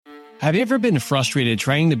Have you ever been frustrated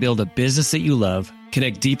trying to build a business that you love,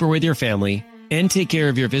 connect deeper with your family, and take care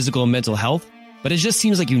of your physical and mental health, but it just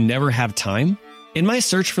seems like you never have time? In my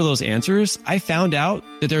search for those answers, I found out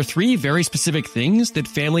that there are 3 very specific things that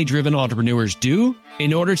family-driven entrepreneurs do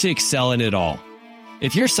in order to excel in it all.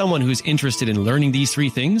 If you're someone who's interested in learning these 3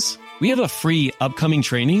 things, we have a free upcoming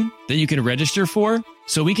training that you can register for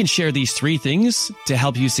so we can share these 3 things to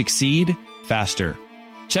help you succeed faster.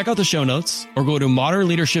 Check out the show notes or go to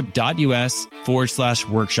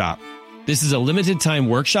modernleadership.us/workshop. This is a limited time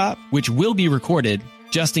workshop, which will be recorded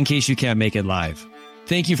just in case you can't make it live.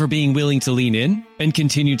 Thank you for being willing to lean in and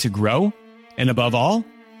continue to grow. And above all,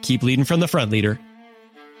 keep leading from the front, leader.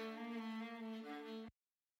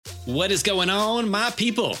 What is going on, my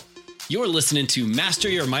people? You're listening to Master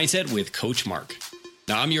Your Mindset with Coach Mark.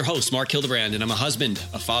 Now, I'm your host, Mark Hildebrand, and I'm a husband,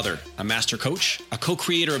 a father, a master coach, a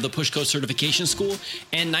co-creator of the Push Coach Certification School,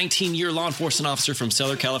 and 19-year law enforcement officer from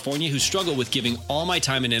Southern California who struggle with giving all my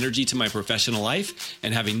time and energy to my professional life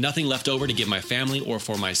and having nothing left over to give my family or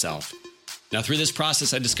for myself. Now, through this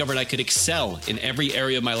process, I discovered I could excel in every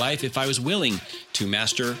area of my life if I was willing to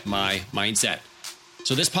master my mindset.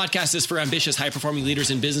 So this podcast is for ambitious, high-performing leaders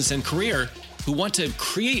in business and career who want to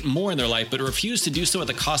create more in their life, but refuse to do so at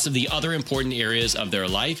the cost of the other important areas of their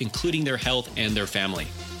life, including their health and their family.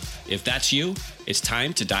 If that's you, it's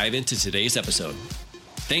time to dive into today's episode.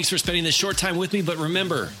 Thanks for spending this short time with me, but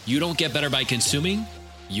remember, you don't get better by consuming,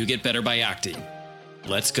 you get better by acting.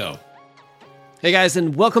 Let's go. Hey guys,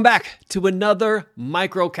 and welcome back to another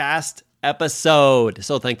Microcast episode.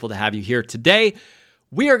 So thankful to have you here today.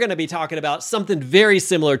 We are going to be talking about something very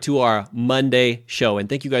similar to our Monday show. And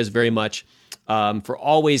thank you guys very much for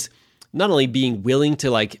always not only being willing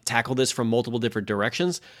to tackle this from multiple different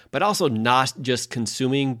directions, but also not just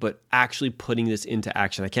consuming, but actually putting this into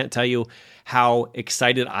action. I can't tell you how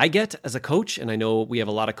excited I get as a coach. And I know we have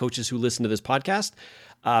a lot of coaches who listen to this podcast.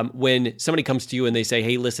 When somebody comes to you and they say,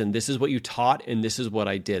 hey, listen, this is what you taught and this is what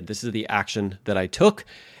I did. This is the action that I took.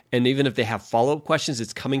 And even if they have follow-up questions,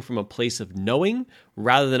 it's coming from a place of knowing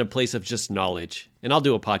rather than a place of just knowledge. And I'll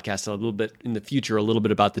do a podcast a little bit in the future, a little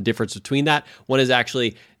bit about the difference between that. One is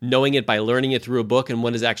actually knowing it by learning it through a book, and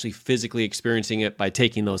one is actually physically experiencing it by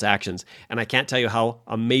taking those actions. And I can't tell you how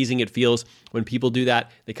amazing it feels when people do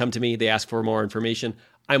that. They come to me, they ask for more information.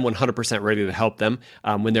 I'm 100% ready to help them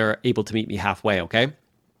when they're able to meet me halfway, okay?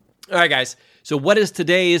 All right, guys. So what is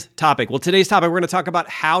today's topic? Well, today's topic, we're going to talk about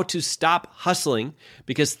how to stop hustling,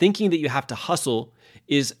 because thinking that you have to hustle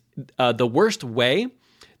is the worst way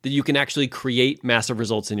that you can actually create massive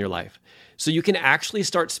results in your life. So you can actually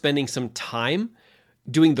start spending some time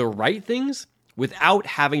doing the right things without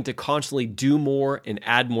having to constantly do more and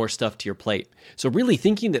add more stuff to your plate. So really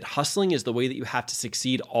thinking that hustling is the way that you have to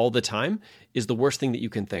succeed all the time is the worst thing that you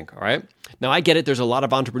can think, all right? Now, I get it. There's a lot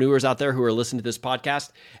of entrepreneurs out there who are listening to this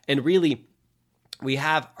podcast, and really, we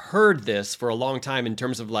have heard this for a long time in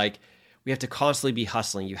terms of we have to constantly be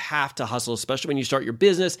hustling. You have to hustle, especially when you start your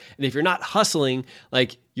business. And if you're not hustling,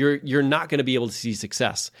 you're not going to be able to see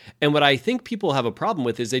success. And what I think people have a problem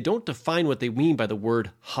with is they don't define what they mean by the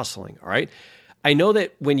word hustling, all right? I know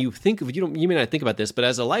that when you think of, you may not think about this, but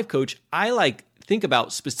as a life coach, I think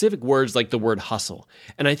about specific words like the word hustle.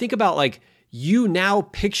 And I think about you now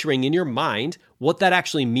picturing in your mind what that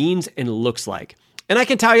actually means and looks like. And I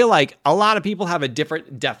can tell you, a lot of people have a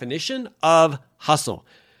different definition of hustle.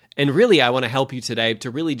 And really, I want to help you today to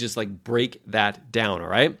really just break that down, all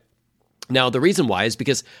right? Now, the reason why is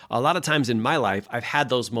because a lot of times in my life, I've had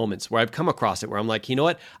those moments where I've come across it, where I'm like, you know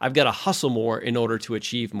what? I've got to hustle more in order to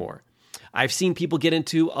achieve more. I've seen people get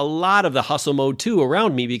into a lot of the hustle mode too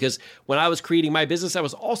around me, because when I was creating my business, I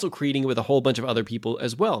was also creating it with a whole bunch of other people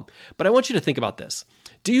as well. But I want you to think about this.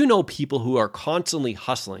 Do you know people who are constantly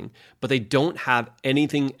hustling, but they don't have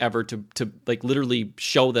anything ever to literally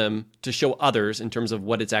show them, to show others in terms of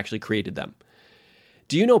what it's actually created them?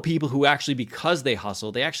 Do you know people who actually, because they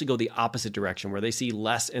hustle, they actually go the opposite direction where they see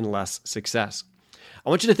less and less success? I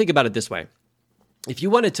want you to think about it this way. If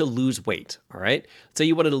you wanted to lose weight, all right, let's say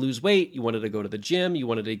you wanted to lose weight, you wanted to go to the gym, you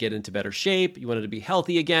wanted to get into better shape, you wanted to be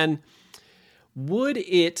healthy again, would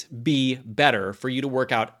it be better for you to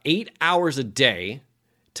work out 8 hours a day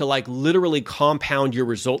to literally compound your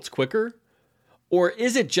results quicker? Or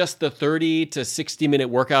is it just the 30 to 60 minute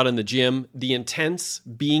workout in the gym, the intense,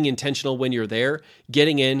 being intentional when you're there,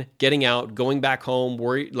 getting in, getting out, going back home,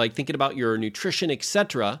 thinking about your nutrition,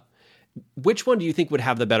 etc.? Which one do you think would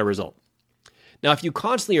have the better result? Now, if you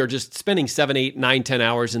constantly are just spending 7, 8, 9, 10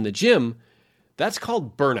 hours in the gym, That's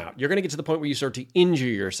called burnout. You're going to get to the point where you start to injure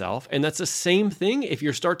yourself. And that's the same thing if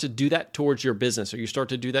you start to do that towards your business, or you start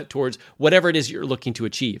to do that towards whatever it is you're looking to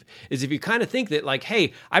achieve. Is if you kind of think that like,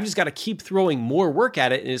 hey, I've just got to keep throwing more work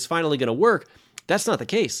at it and it's finally going to work. That's not the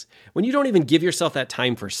case. When you don't even give yourself that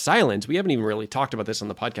time for silence, we haven't even really talked about this on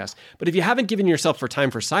the podcast, but if you haven't given yourself for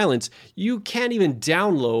time for silence, you can't even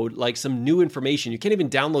download like some new information. You can't even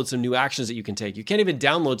download some new actions that you can take. You can't even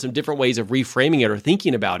download some different ways of reframing it or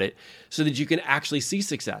thinking about it so that you can actually see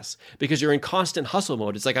success, because you're in constant hustle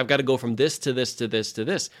mode. It's like, I've got to go from this to this to this to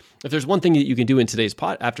this. If there's one thing that you can do in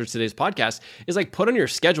after today's podcast is like put on your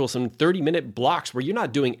schedule some 30-minute blocks where you're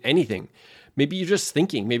not doing anything. Maybe you're just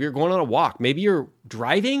thinking, maybe you're going on a walk, maybe you're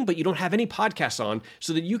driving, but you don't have any podcasts on,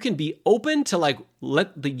 so that you can be open to like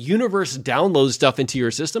let the universe download stuff into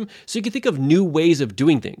your system so you can think of new ways of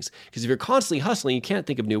doing things. Because if you're constantly hustling, you can't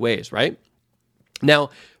think of new ways, right? Now,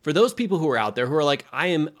 for those people who are out there who are like, I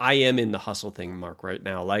am in the hustle thing, Mark, right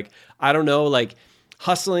now. Like, I don't know, like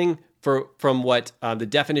hustling from what the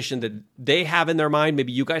definition that they have in their mind,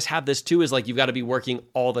 maybe you guys have this too, is like you've got to be working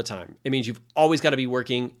all the time. It means you've always got to be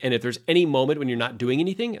working. And if there's any moment when you're not doing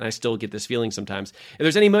anything, and I still get this feeling sometimes, if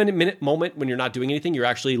there's any moment when you're not doing anything, you're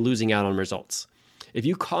actually losing out on results. If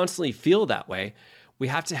you constantly feel that way, we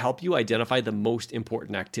have to help you identify the most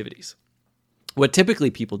important activities. What typically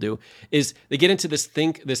people do is they get into this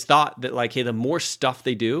thought that like, hey, the more stuff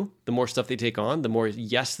they do, the more stuff they take on, the more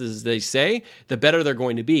yeses they say, the better they're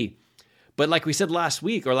going to be. But like we said last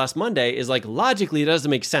week or last Monday, is like logically it doesn't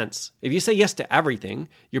make sense. If you say yes to everything,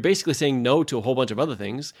 you're basically saying no to a whole bunch of other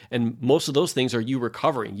things. And most of those things are you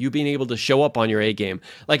recovering, you being able to show up on your A game.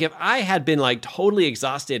 Like if I had been like totally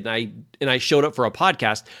exhausted and I showed up for a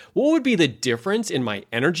podcast, what would be the difference in my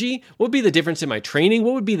energy? What would be the difference in my training?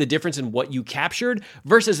 What would be the difference in what you captured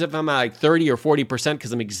versus if I'm at like 30 or 40%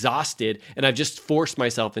 because I'm exhausted and I've just forced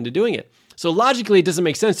myself into doing it? So logically, it doesn't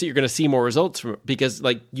make sense that you're going to see more results because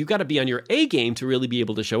like you got to be on your A game to really be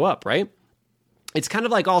able to show up, right? It's kind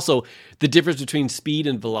of like also the difference between speed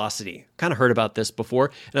and velocity. Kind of heard about this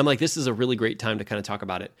before, and I'm like, this is a really great time to kind of talk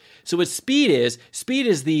about it. So what speed is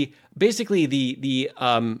basically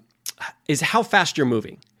is how fast you're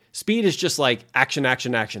moving. Speed is just like action,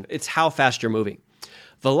 action, action. It's how fast you're moving.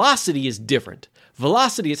 Velocity is different.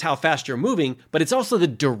 Velocity is how fast you're moving, but it's also the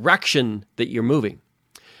direction that you're moving.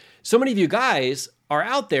 So many of you guys are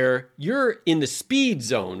out there, you're in the speed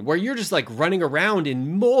zone where you're just like running around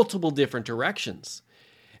in multiple different directions.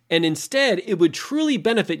 And instead, it would truly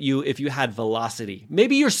benefit you if you had velocity.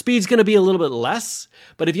 Maybe your speed's going to be a little bit less,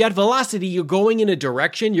 but if you had velocity, you're going in a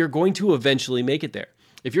direction, you're going to eventually make it there.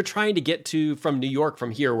 If you're trying to get from New York,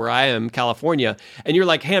 from here where I am, California, and you're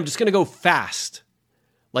like, hey, I'm just going to go fast.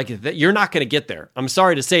 Like you're not going to get there. I'm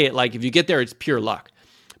sorry to say it. Like if you get there, it's pure luck.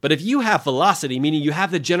 But if you have velocity, meaning you have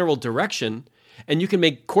the general direction and you can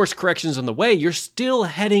make course corrections on the way, you're still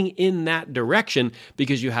heading in that direction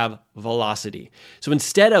because you have velocity. So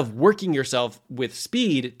instead of working yourself with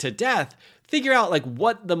speed to death, figure out like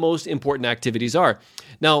what the most important activities are.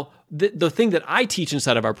 Now, the thing that I teach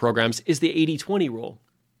inside of our programs is the 80-20 rule.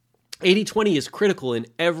 80-20 is critical in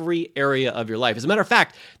every area of your life. As a matter of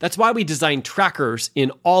fact, that's why we design trackers in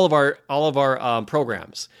all of our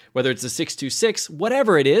programs, whether it's the 626,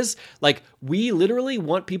 whatever it is. Like we literally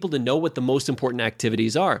want people to know what the most important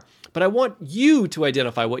activities are. But I want you to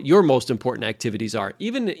identify what your most important activities are.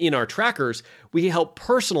 Even in our trackers, we help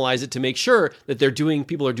personalize it to make sure that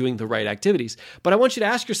people are doing the right activities. But I want you to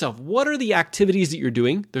ask yourself, what are the activities that you're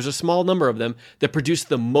doing? There's a small number of them that produce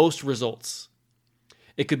the most results.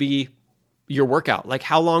 It could be your workout. Like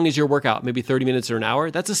how long is your workout? Maybe 30 minutes or an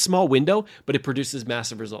hour. That's a small window, but it produces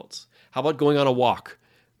massive results. How about going on a walk?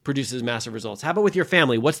 Produces massive results. How about with your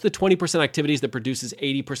family? What's the 20% activities that produces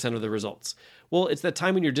 80% of the results? Well, it's that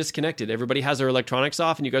time when you're disconnected. Everybody has their electronics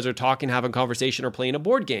off and you guys are talking, having conversation, or playing a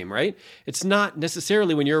board game, right? It's not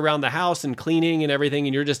necessarily when you're around the house and cleaning and everything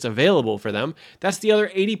and you're just available for them. That's the other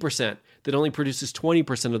 80% that only produces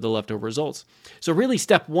 20% of the leftover results. So really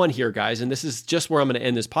step one here, guys, and this is just where I'm going to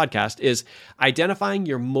end this podcast, is identifying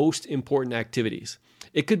your most important activities.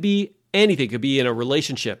 It could be anything. It could be in a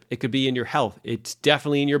relationship. It could be in your health. It's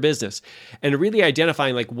definitely in your business. And really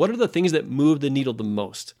identifying like what are the things that move the needle the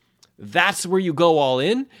most. That's where you go all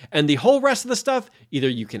in. And the whole rest of the stuff, either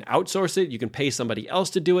you can outsource it, you can pay somebody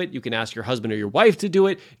else to do it, you can ask your husband or your wife to do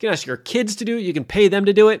it, you can ask your kids to do it, you can pay them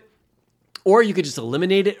to do it. Or you could just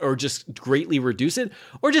eliminate it or just greatly reduce it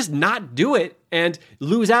or just not do it and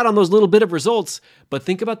lose out on those little bit of results. But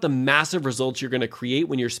think about the massive results you're going to create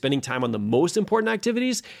when you're spending time on the most important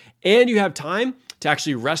activities and you have time to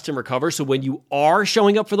actually rest and recover. So when you are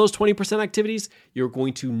showing up for those 20% activities, you're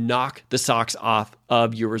going to knock the socks off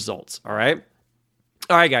of your results. All right.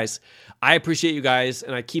 All right, guys. I appreciate you guys,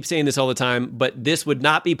 and I keep saying this all the time, but this would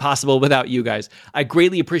not be possible without you guys. I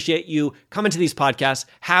greatly appreciate you coming to these podcasts,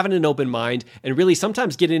 having an open mind, and really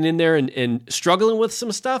sometimes getting in there and struggling with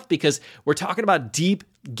some stuff because we're talking about deep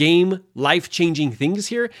game, life-changing things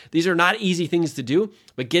here. These are not easy things to do,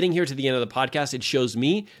 but getting here to the end of the podcast, it shows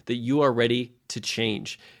me that you are ready to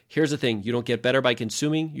change. Here's the thing. You don't get better by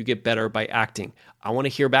consuming. You get better by acting. I want to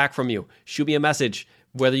hear back from you. Shoot me a message.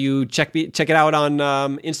 Whether you check it out on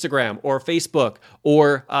Instagram or Facebook,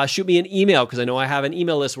 or shoot me an email, because I know I have an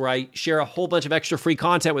email list where I share a whole bunch of extra free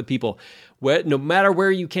content with people. No matter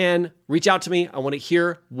where you can, reach out to me. I want to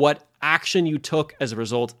hear what action you took as a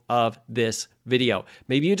result of this video.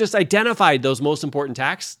 Maybe you just identified those most important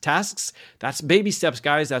tasks. That's baby steps,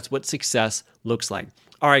 guys. That's what success looks like.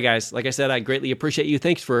 All right, guys. Like I said, I greatly appreciate you.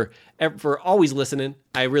 Thanks for always listening.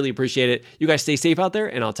 I really appreciate it. You guys stay safe out there,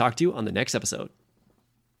 and I'll talk to you on the next episode.